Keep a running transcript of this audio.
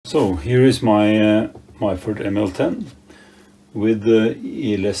So here is my Myford ML10 with the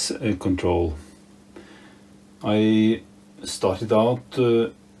ELS control. I started out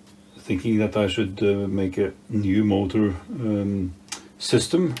thinking that I should make a new motor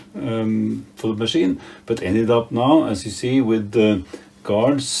system for the machine, but ended up now, as you see, with the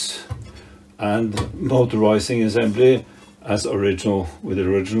guards and motorizing assembly as original, with the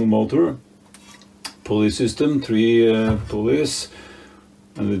original motor, pulley system, 3 pulleys,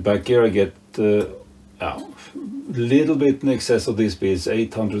 and with back here I get a little bit in excess of these speeds,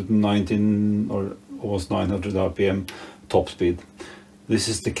 819 or almost 900 RPM top speed. This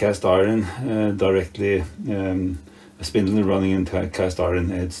is the cast iron directly, a spindle running in cast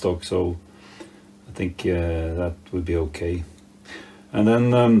iron headstock, so I think that would be okay. And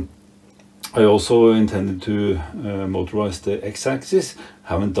then I also intended to motorize the x-axis.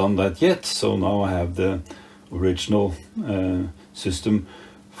 Haven't done that yet, so now I have the original system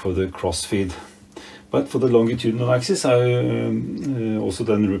for the cross feed. But for the longitudinal axis I also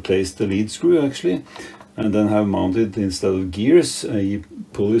then replaced the lead screw actually, and then have mounted, instead of gears, a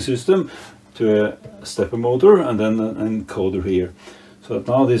pulley system to a stepper motor and then an encoder here. So that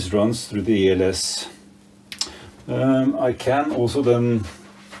now this runs through the ELS. I can also then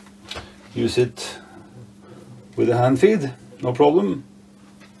use it with a hand feed, no problem.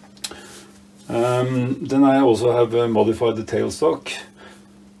 Then I also have modified the tailstock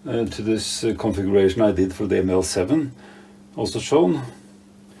to this configuration I did for the ML7, also shown.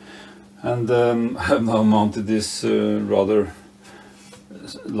 And I have now mounted this rather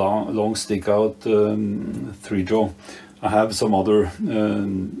long stick out 3-jaw. I have some other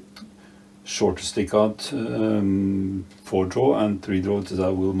shorter stick out 4-jaw and 3-jaw that I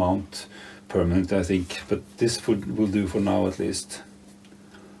will mount permanently, I think, but this will do for now at least.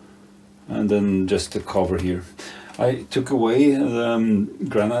 And then just the cover here. I took away the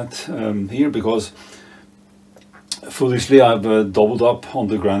granite here because foolishly I've doubled up on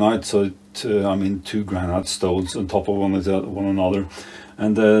the granite, so I mean 2 granite stones on top of one another,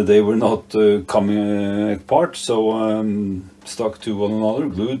 and they were not coming apart, so stuck to one another,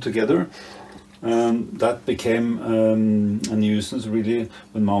 glued together. That became a nuisance really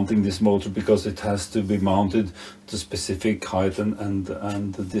when mounting this motor, because it has to be mounted to specific height and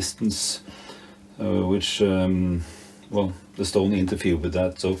the distance, which well, the stone interfered with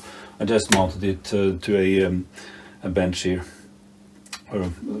that, so I just mounted it to a bench here, or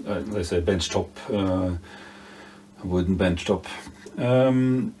let's say bench top, a wooden bench top.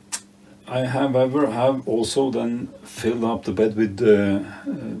 I however have also then filled up the bed with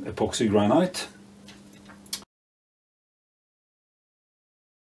epoxy granite.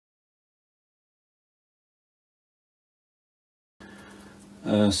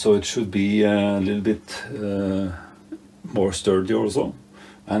 So it should be a little bit more sturdy also,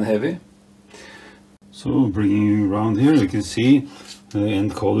 and heavy. So bringing you around here, you can see the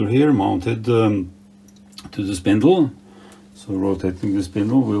encoder here mounted to the spindle. So rotating the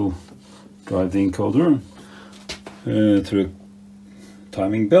spindle will drive the encoder through a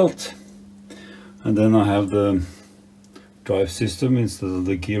timing belt. And then I have the drive system instead of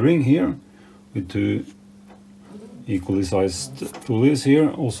the gearing here, with 2 equally sized pulleys here,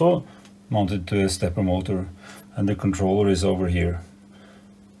 also mounted to a stepper motor, and the controller is over here.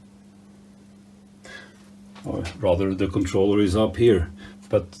 Or rather, the controller is up here,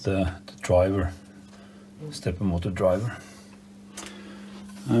 but the driver, stepper motor driver.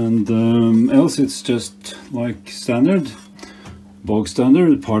 And else it's just like standard, bog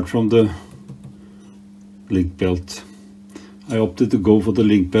standard, apart from the link belt. I opted to go for the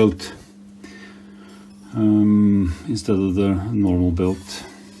link belt instead of the normal belt.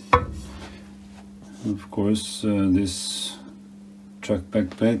 Of course, this track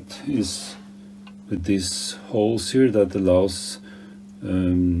back plate is with these holes here that allows,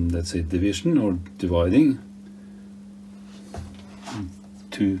 let's say, division or dividing.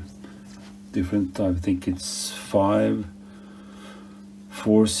 2 different, I think it's 5,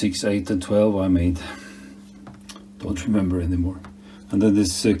 4, 6, 8 and 12 I made. Don't remember anymore. And then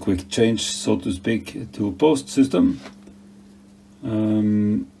this quick change, so to speak, tool post system.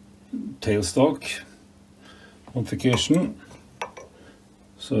 Tailstock modification,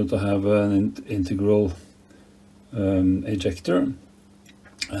 so to have an integral ejector,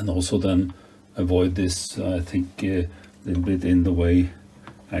 and also then avoid this, I think, a little bit in the way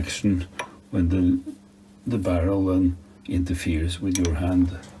action when the barrel then interferes with your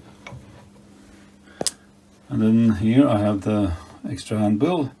hand. And then here I have the extra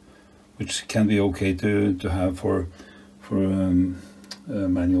handbill, which can be okay to have for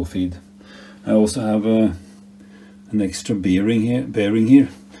manual feed. I also have an extra bearing here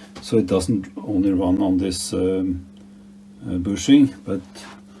so it doesn't only run on this bushing, but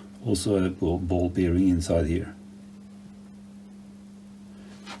also a ball bearing inside here.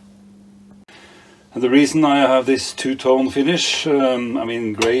 And the reason I have this two-tone finish, I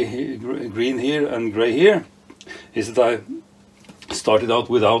mean green here and gray here, is that I started out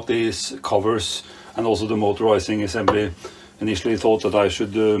without these covers and also the motorizing assembly. Initially thought that I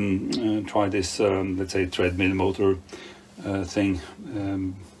should try this, let's say, treadmill motor thing,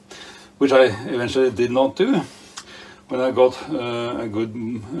 which I eventually did not do. When I got a good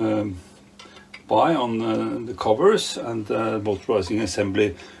buy on the covers and motorizing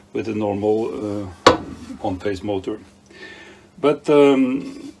assembly with a normal one-phase motor. But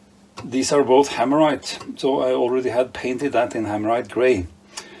these are both hammerite, so I already had painted that in hammerite gray.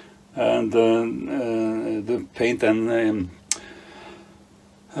 And the paint then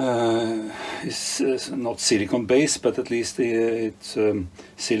is not silicone based, but at least it's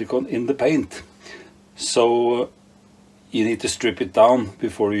silicone in the paint. So you need to strip it down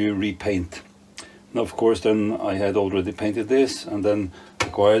before you repaint. And of course then I had already painted this and then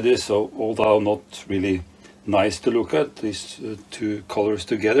acquired this, so although not really nice to look at, these two colors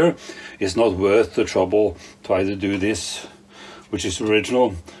together, it's not worth the trouble to either do this, which is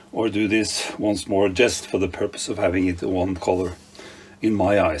original, or do this once more just for the purpose of having it in one color, in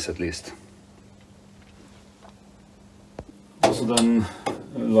my eyes at least. Also then,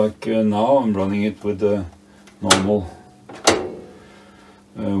 like now I'm running it with the normal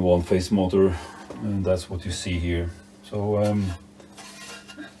one-phase motor, and that's what you see here. So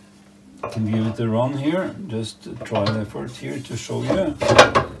I can give it a run here, just try an effort here to show you.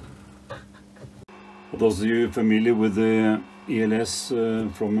 For those of you familiar with the ELS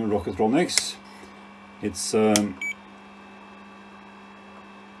from Rocketronics, it's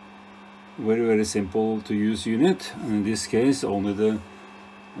very simple to use unit, and in this case only the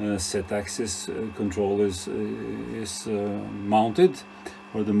Z-axis control is mounted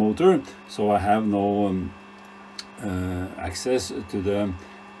for the motor, so I have no access to the,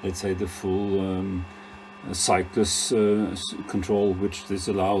 let's say, the full cyclus control, which this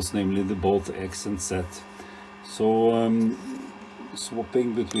allows, namely the both X and Z. So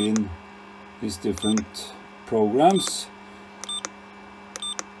swapping between these different programs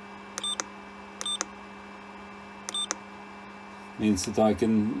means that I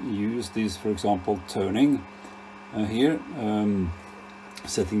can use these, for example, turning here,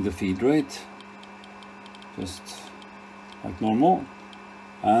 setting the feed rate just like normal,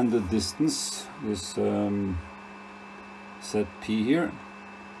 and the distance is set P here.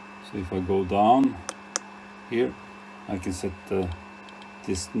 So if I go down here, I can set the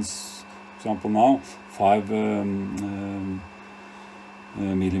distance, for example now, 5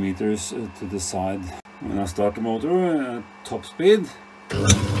 millimeters to the side. When I start the motor at top speed,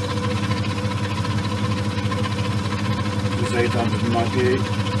 it's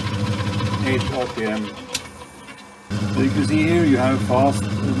 898 RPM. So you can see here you have fast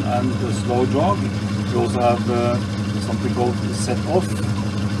and slow jog. You also have something called set off,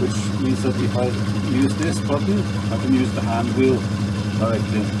 which means that if I use this button, I can use the hand wheel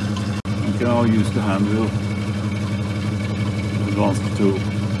directly. I can now use the hand wheel, advanced tool.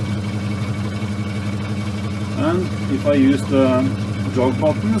 And if I use the jog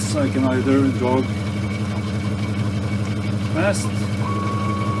buttons, I can either jog fast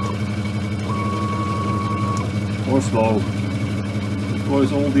or slow. Of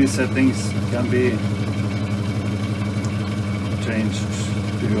course, all these settings can be changed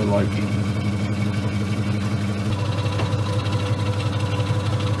to your liking.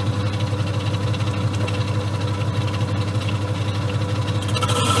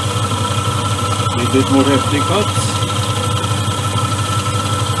 A bit more hefty cuts.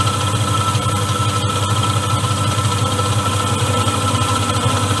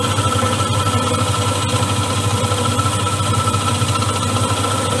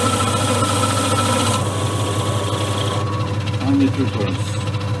 And it returns.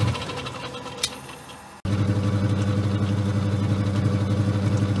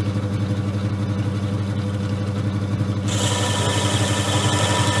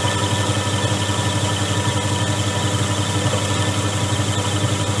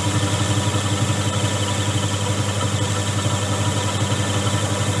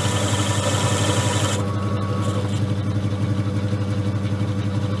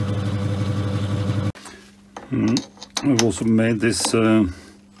 I've also made this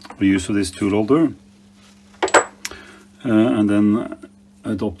use of this tool holder, and then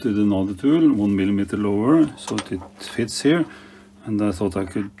adopted another tool 1 millimeter lower so that it fits here, and I thought I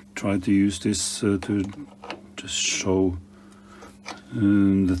could try to use this to just show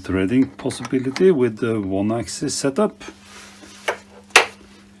the threading possibility with the one-axis setup.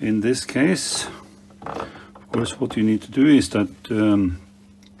 In this case, of course, what you need to do is that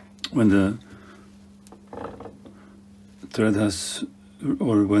when the thread has,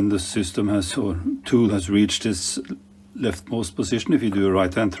 or when the system has, or tool has reached its leftmost position, if you do a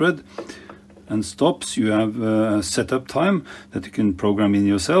right-hand thread and stops, you have a setup time that you can program in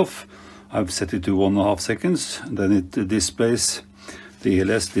yourself. I've set it to 1.5 seconds, and then it displays, the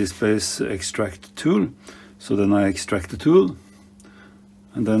ELS displays extract tool. So then I extract the tool,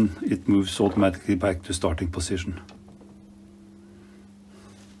 and then it moves automatically back to starting position.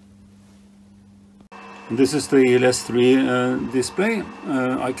 And this is the ELS3 display.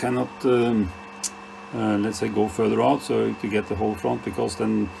 I cannot, let's say, go further out so to get the whole front, because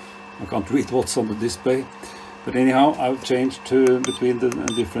then I can't read what's on the display. But anyhow, I've changed to between the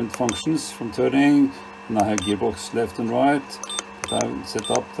different functions from turning, and I have gearbox left and right that I've set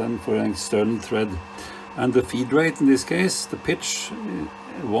up then for an external thread. And the feed rate in this case, the pitch,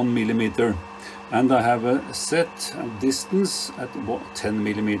 1 millimeter. And I have a set distance at 10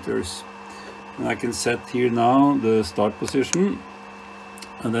 millimeters. And I can set here now the start position.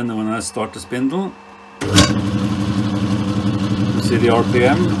 And then when I start the spindle, you see the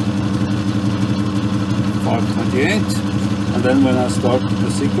RPM. 528, and then when I start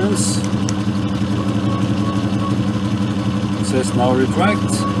the sequence, it says now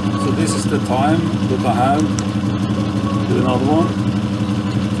retract. So this is the time that I have, do another one,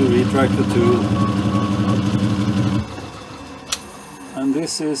 to retract the tool. And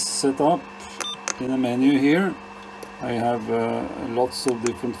this is set up in a menu here. I have lots of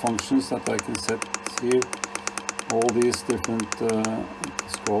different functions that I can set here. All these different,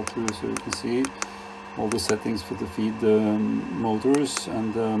 scroll through so you can see all the settings for the feed motors,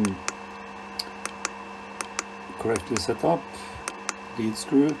 and correctly set up. Lead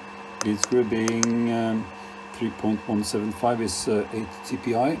screw being 3.175 is 8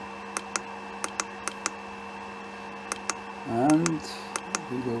 TPI. And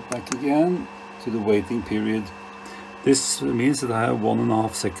we go back again to the waiting period. This means that I have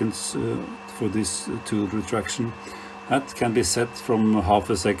 1.5 seconds for this tool retraction. That can be set from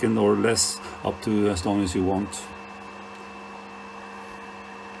 0.5 second or less up to as long as you want.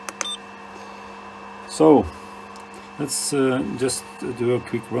 So let's just do a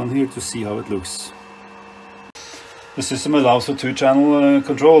quick run here to see how it looks. The system allows for 2-channel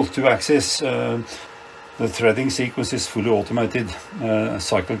control, 2-axis. The threading sequence is fully automated,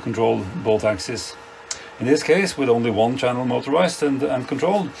 cycle control, both axes. In this case, with only 1 channel motorized and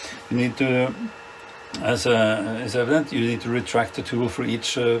controlled, you need to, as is evident, you need to retract the tool for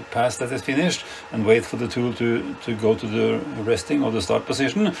each pass that is finished and wait for the tool to go to the resting or the start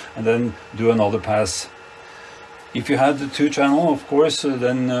position, and then do another pass. If you had the 2-channel, of course,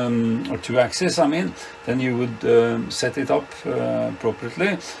 then or 2-axis, I mean, then you would set it up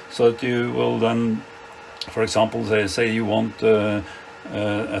appropriately, so that you will then, for example, say you want a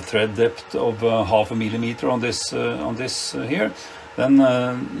thread depth of 0.5 millimeter on this here. Then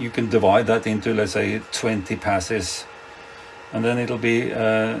you can divide that into, let's say, 20 passes, and then it'll be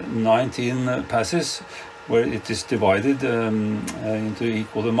 19 passes where it is divided into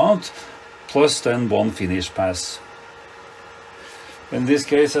equal amount, plus then 1 finish pass. In this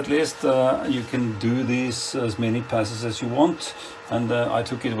case, at least, you can do these as many passes as you want, and I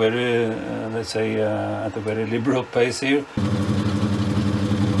took it very, let's say, at a very liberal pace here.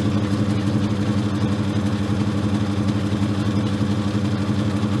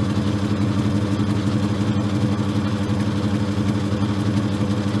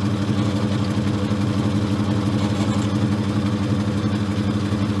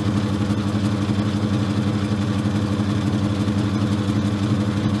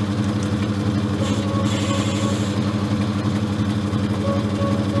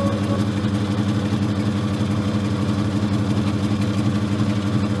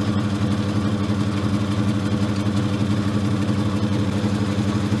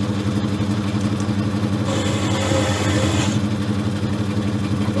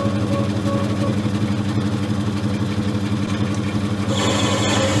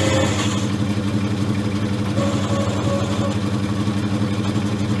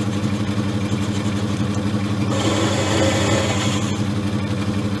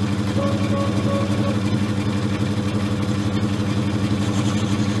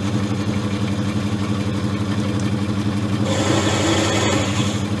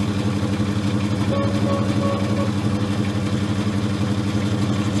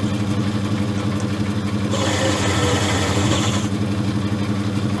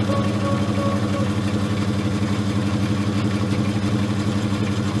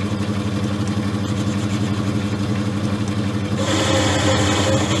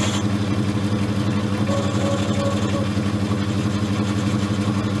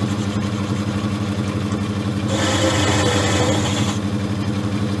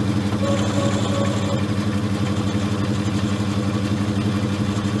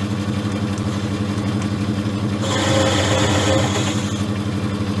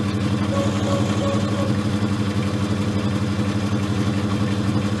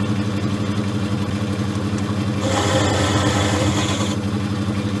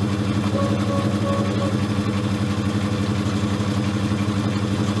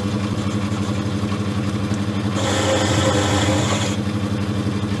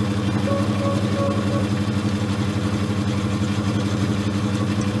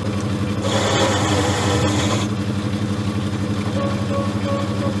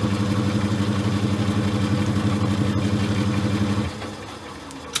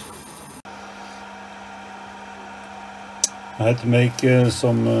 I had to make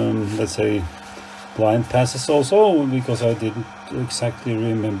some, let's say, blind passes also, because I didn't exactly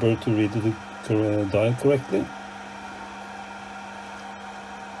remember to read the dial correctly.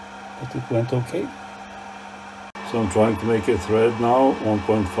 But it went okay. So I'm trying to make a thread now,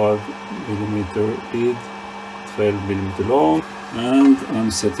 1.5 millimeter lead, 12 millimeter long, and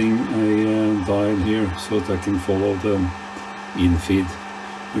I'm setting a dial here so that I can follow the in feed,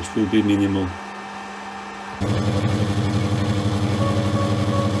 which will be minimal.